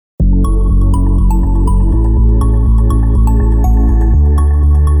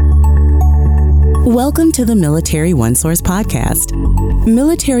Welcome to the Military OneSource podcast.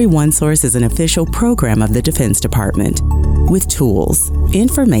 Military OneSource is an official program of the Defense Department with tools,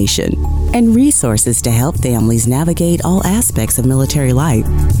 information, and resources to help families navigate all aspects of military life.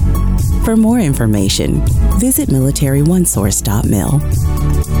 For more information, visit militaryonesource.mil.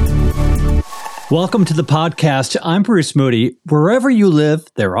 Welcome to the podcast. I'm Bruce Moody. Wherever you live,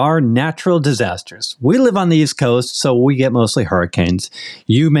 there are natural disasters. We live on the East Coast, so we get mostly hurricanes.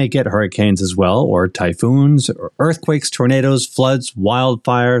 You may get hurricanes as well, or typhoons, or earthquakes, tornadoes, floods,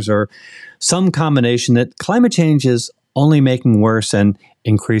 wildfires, or some combination that climate change is only making worse and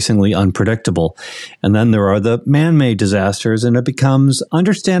increasingly unpredictable. And then there are the man-made disasters, and it becomes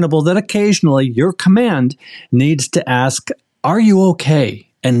understandable that occasionally your command needs to ask, "Are you okay?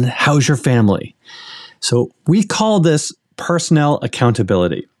 And how's your family?" So we call this personnel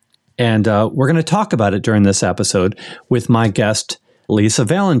accountability. And we're going to talk about it during this episode with my guest, Lisa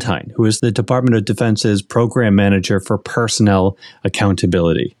Valentine, who is the Department of Defense's Program Manager for Personnel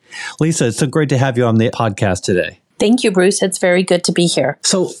Accountability. Lisa, it's so great to have you on the podcast today. Thank you, Bruce. It's very good to be here.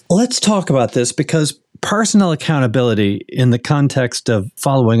 So let's talk about this, because personnel accountability in the context of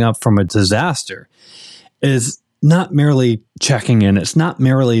following up from a disaster is not merely checking in. It's not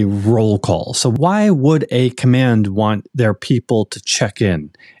merely roll call. So why would a command want their people to check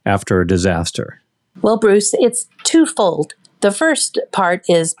in after a disaster? Well, Bruce, it's twofold. The first part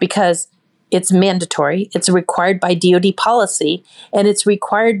is because it's mandatory. It's required by DoD policy, and it's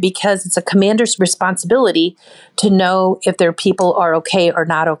required because it's a commander's responsibility to know if their people are okay or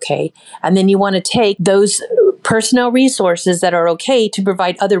not okay. And then you want to take those personnel resources that are okay to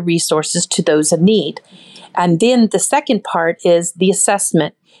provide other resources to those in need. And then the second part is the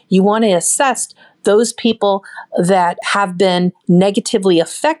assessment. You want to assess those people that have been negatively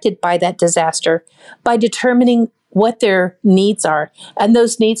affected by that disaster by determining what their needs are. And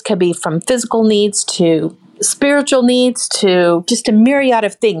those needs can be from physical needs to spiritual needs to just a myriad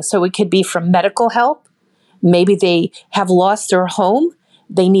of things. So it could be from medical help. Maybe they have lost their home.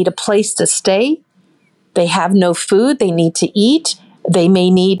 They need a place to stay. They have no food. They need to eat. They may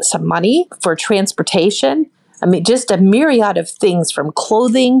need some money for transportation. I mean, just a myriad of things from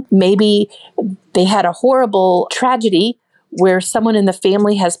clothing. Maybe they had a horrible tragedy where someone in the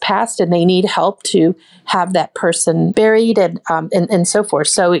family has passed and they need help to have that person buried and so forth.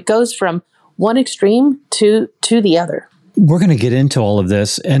 So it goes from one extreme to the other. We're going to get into all of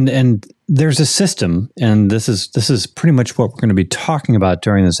this, and there's a system, and this is pretty much what we're going to be talking about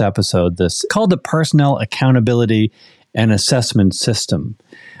during this episode. This called the Personnel Accountability and Assessment System,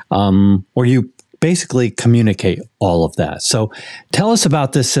 where you basically communicate all of that. So tell us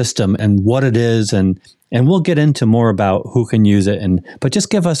about this system and what it is, and we'll get into more about who can use it. But just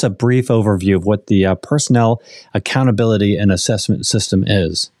give us a brief overview of what the Personnel Accountability and Assessment System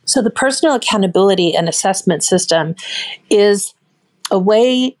is. So the Personnel Accountability and Assessment System is a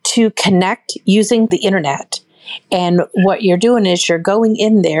way to connect using the internet. And what you're doing is you're going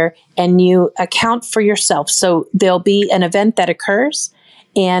in there and you account for yourself. So there'll be an event that occurs,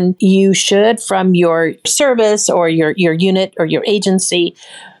 and you should, from your service or your unit or your agency,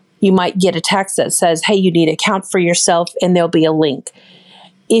 you might get a text that says, "Hey, you need to account for yourself," and there'll be a link.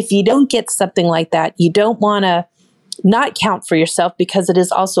 If you don't get something like that, you don't want to not count for yourself, because it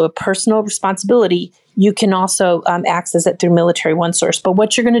is also a personal responsibility. You can also access it through Military OneSource. But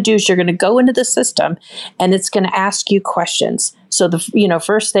what you're going to do is you're going to go into the system, and it's going to ask you questions. So the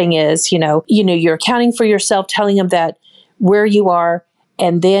first thing is you're accounting for yourself, telling them that where you are,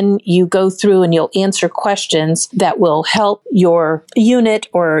 and then you go through and you'll answer questions that will help your unit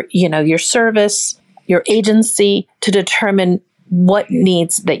or your service, your agency, to determine what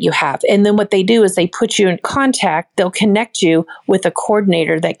needs that you have. And then what they do is they put you in contact. They'll connect you with a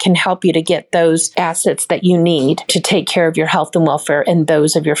coordinator that can help you to get those assets that you need to take care of your health and welfare and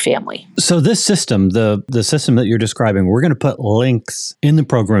those of your family. So this system, the system that you're describing, we're going to put links in the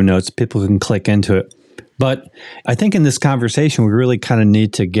program notes. People can click into it. But I think in this conversation, we really kind of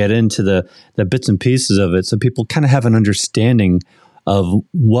need to get into the bits and pieces of it so people kind of have an understanding of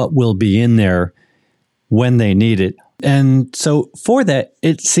what will be in there when they need it. And so for that,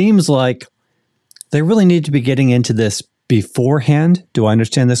 it seems like they really need to be getting into this beforehand. Do I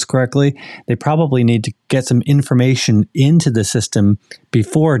understand this correctly? They probably need to get some information into the system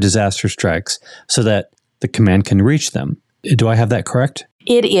before a disaster strikes so that the command can reach them. Do I have that correct?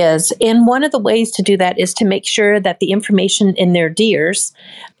 It is. And one of the ways to do that is to make sure that the information in their DEERs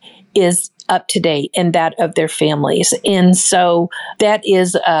is up to date and that of their families. And so that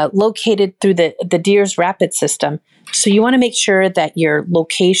is located through the DEERS Rapid system. So you want to make sure that your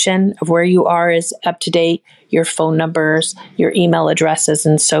location of where you are is up to date, your phone numbers, your email addresses,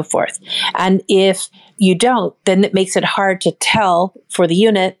 and so forth. And if you don't, then it makes it hard to tell for the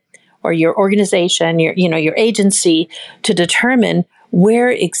unit or your organization, your agency, to determine where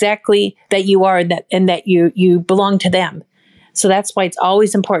exactly that you are and that you belong to them. So that's why it's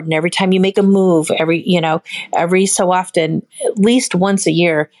always important every time you make a move, every so often, at least once a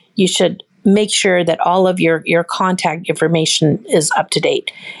year, you should make sure that all of your contact information is up to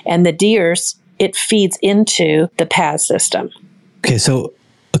date. And the DEERS, it feeds into the PAS system. Okay, so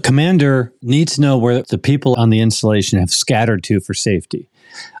a commander needs to know where the people on the installation have scattered to for safety.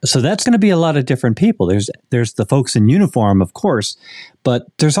 So that's going to be a lot of different people. There's the folks in uniform, of course, but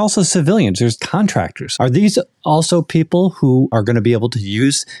there's also civilians, there's contractors. Are these also people who are going to be able to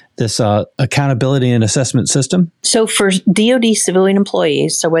use this accountability and assessment system? So for DoD civilian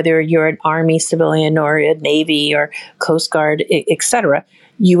employees, so whether you're an Army civilian or a Navy or Coast Guard, et cetera,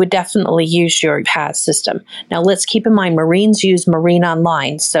 you would definitely use your PAS system. Now, let's keep in mind, Marines use Marine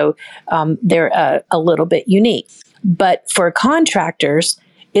Online, so they're a little bit unique. But for contractors,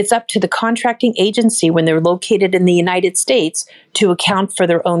 it's up to the contracting agency when they're located in the United States to account for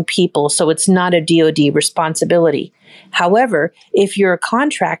their own people. So it's not a DoD responsibility. However, if you're a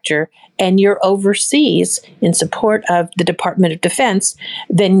contractor and you're overseas in support of the Department of Defense,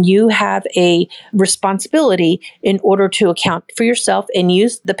 then you have a responsibility in order to account for yourself and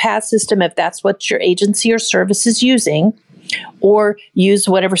use the PAS system if that's what your agency or service is using, or use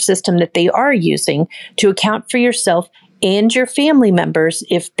whatever system that they are using to account for yourself and your family members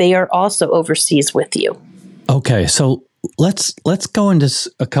if they are also overseas with you. Okay, so let's go into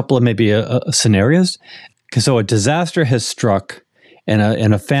a couple of maybe scenarios. So a disaster has struck,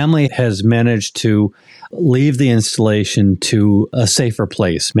 and a family has managed to leave the installation to a safer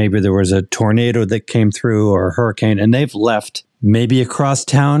place. Maybe there was a tornado that came through or a hurricane, and they've left maybe across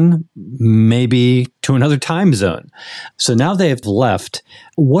town, maybe to another time zone. So now they've left.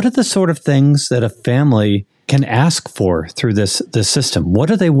 What are the sort of things that a family can ask for through this system? What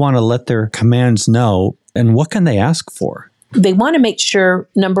do they want to let their commands know, and what can they ask for? They want to make sure,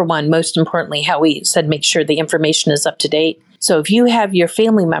 number one, most importantly, how we said, make sure the information is up to date. So if you have your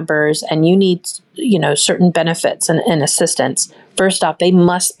family members and you need, certain benefits and assistance, first off, they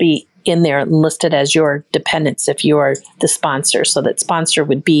must be in there listed as your dependents if you are the sponsor. So that sponsor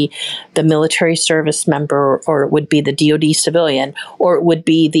would be the military service member, or it would be the DoD civilian, or it would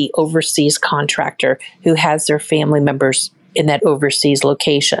be the overseas contractor who has their family members in that overseas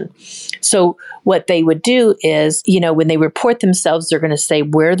location. So what they would do is, when they report themselves, they're going to say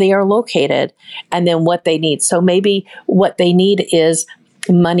where they are located and then what they need. So maybe what they need is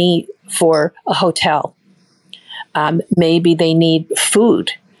money for a hotel. Maybe they need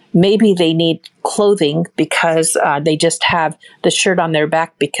food. Maybe they need clothing because they just have the shirt on their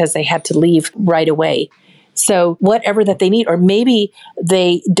back because they had to leave right away. So whatever that they need, or maybe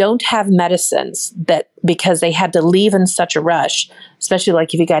they don't have medicines that because they had to leave in such a rush, especially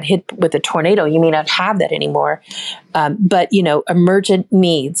like if you got hit with a tornado, you may not have that anymore. But emergent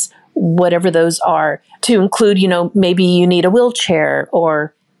needs, whatever those are, to include, maybe you need a wheelchair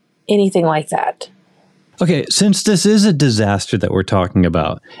or anything like that. Okay, since this is a disaster that we're talking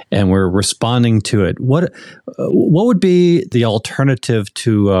about and we're responding to it, what would be the alternative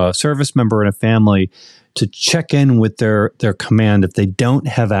to a service member and a family to check in with their command if they don't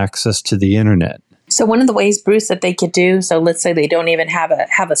have access to the internet? So one of the ways, Bruce, that they could do, so let's say they don't even have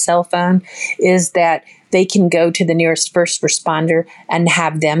a cell phone, is that they can go to the nearest first responder and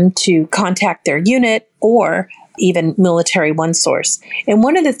have them to contact their unit or even military OneSource. And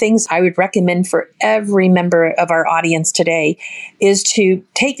one of the things I would recommend for every member of our audience today is to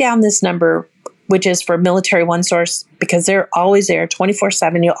take down this number, which is for military OneSource, because they're always there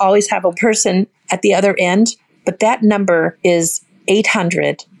 24/7. You'll always have a person at the other end. But that number is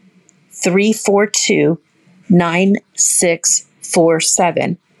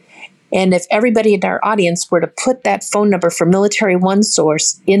 800-342-9647. And if everybody in our audience were to put that phone number for military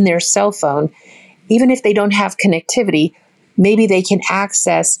OneSource in their cell phone, even if they don't have connectivity, maybe they can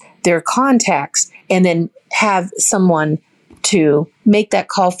access their contacts and then have someone to make that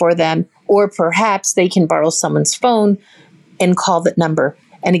call for them, or perhaps they can borrow someone's phone and call that number.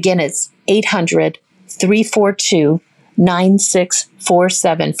 And again, it's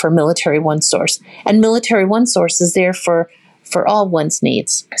 800-342-9647 for military OneSource. And military OneSource is there for all one's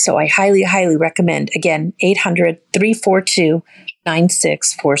needs. So I highly, highly recommend, again,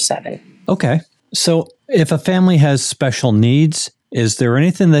 800-342-9647. Okay. So if a family has special needs, Is there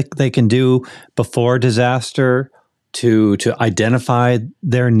anything that they can do before disaster to identify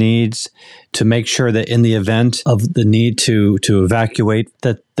their needs, to make sure that in the event of the need to evacuate,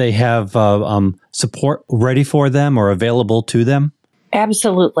 that they have support ready for them or available to them?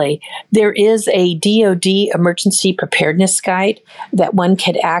 Absolutely. There is a DoD emergency preparedness guide that one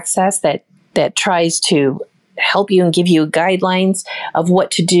could access that tries to help you and give you guidelines of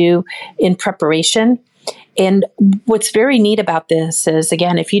what to do in preparation. And what's very neat about this is,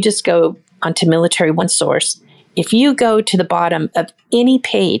 again, if you just go onto Military OneSource, if you go to the bottom of any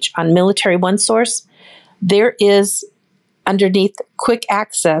page on Military OneSource, there is underneath quick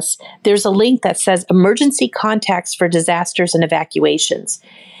access, there's a link that says emergency contacts for disasters and evacuations.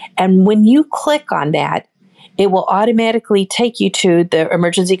 And when you click on that, it will automatically take you to the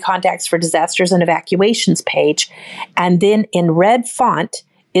emergency contacts for disasters and evacuations page. And then in red font,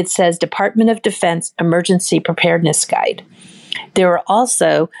 it says Department of Defense Emergency Preparedness Guide. There are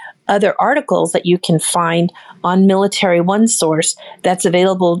also other articles that you can find on Military OneSource that's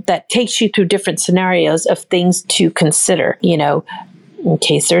available that takes you through different scenarios of things to consider, in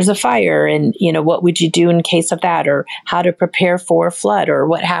case there's a fire and, what would you do in case of that, or how to prepare for a flood, or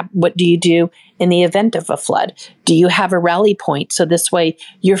what do you do in the event of a flood? Do you have a rally point? So this way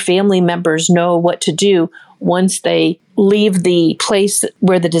your family members know what to do once they leave the place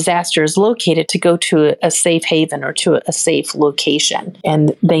where the disaster is located to go to a safe haven or to a safe location,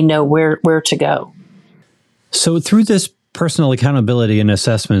 and they know where to go. So through this personal accountability and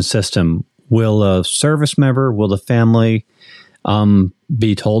assessment system, will a service member, will the family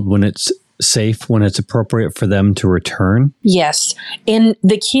be told when it's safe, when it's appropriate for them to return? Yes. And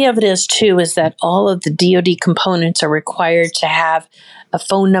the key of it is, too, is that all of the DoD components are required to have a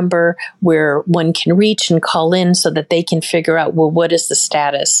phone number where one can reach and call in so that they can figure out, well, what is the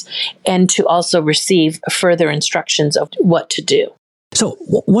status, and to also receive further instructions of what to do. So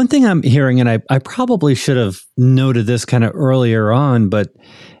one thing I'm hearing, and I probably should have noted this kind of earlier on, but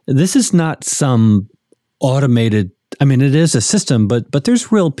this is not some automated, it is a system, but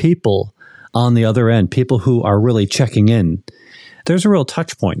there's real people on the other end, people who are really checking in. There's a real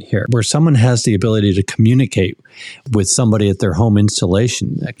touch point here where someone has the ability to communicate with somebody at their home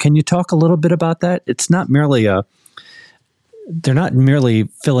installation. Can you talk a little bit about that? It's not merely they're not merely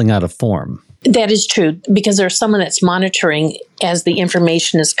filling out a form. That is true, because there's someone that's monitoring as the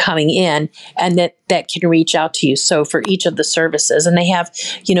information is coming in, and that can reach out to you. So for each of the services, and they have,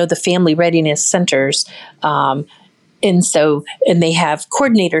 the family readiness centers, and they have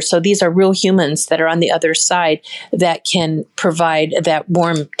coordinators. So these are real humans that are on the other side that can provide that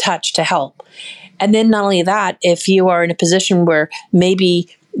warm touch to help. And then not only that, if you are in a position where maybe,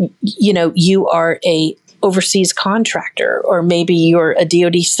 you are a overseas contractor, or maybe you're a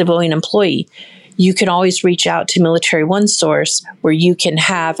DoD civilian employee, you can always reach out to Military OneSource, where you can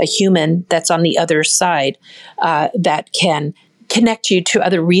have a human that's on the other side that can connect you to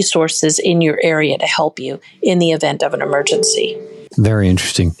other resources in your area to help you in the event of an emergency. Very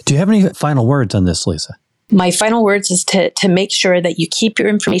interesting. Do you have any final words on this, Lisa? My final words is to make sure that you keep your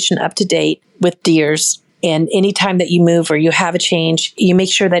information up to date with DEERS. And anytime that you move or you have a change, you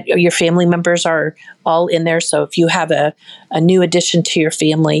make sure that your family members are all in there. So if you have a new addition to your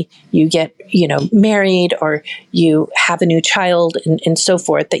family, you get, married, or you have a new child and so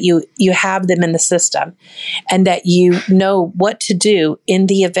forth, that you have them in the system, and that you know what to do in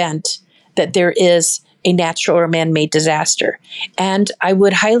the event that there is a natural or man-made disaster. And I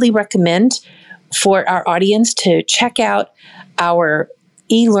would highly recommend for our audience to check out our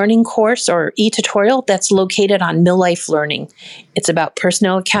e-learning course or e-tutorial that's located on MilLife Learning. It's about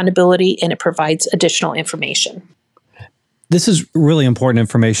personnel accountability, and it provides additional information. This is really important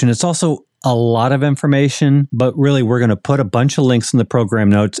information. It's also a lot of information, but really we're going to put a bunch of links in the program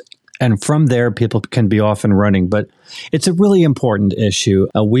notes, and from there people can be off and running. But it's a really important issue.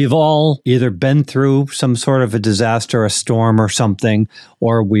 We've all either been through some sort of a disaster, a storm or something,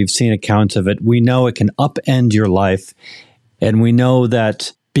 or we've seen accounts of it. We know it can upend your life. And we know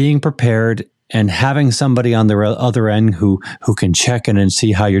that being prepared and having somebody on the other end who can check in and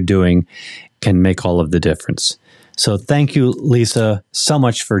see how you're doing can make all of the difference. So thank you, Lisa, so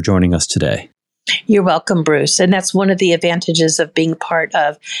much for joining us today. You're welcome, Bruce. And that's one of the advantages of being part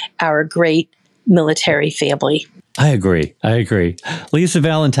of our great military family. I agree. Lisa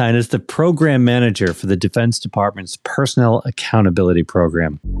Valentine is the program manager for the Defense Department's Personnel Accountability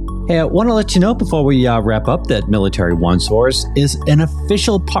Program. Hey, I want to let you know before we wrap up that Military OneSource is an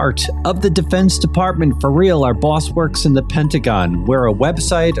official part of the Defense Department. For real, our boss works in the Pentagon. We're a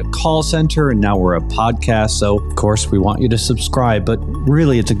website, a call center, and now we're a podcast. So, of course, we want you to subscribe. But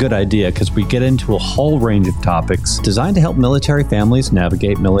really, it's a good idea because we get into a whole range of topics designed to help military families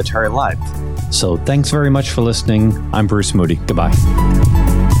navigate military life. So thanks very much for listening. I'm Bruce Moody. Goodbye.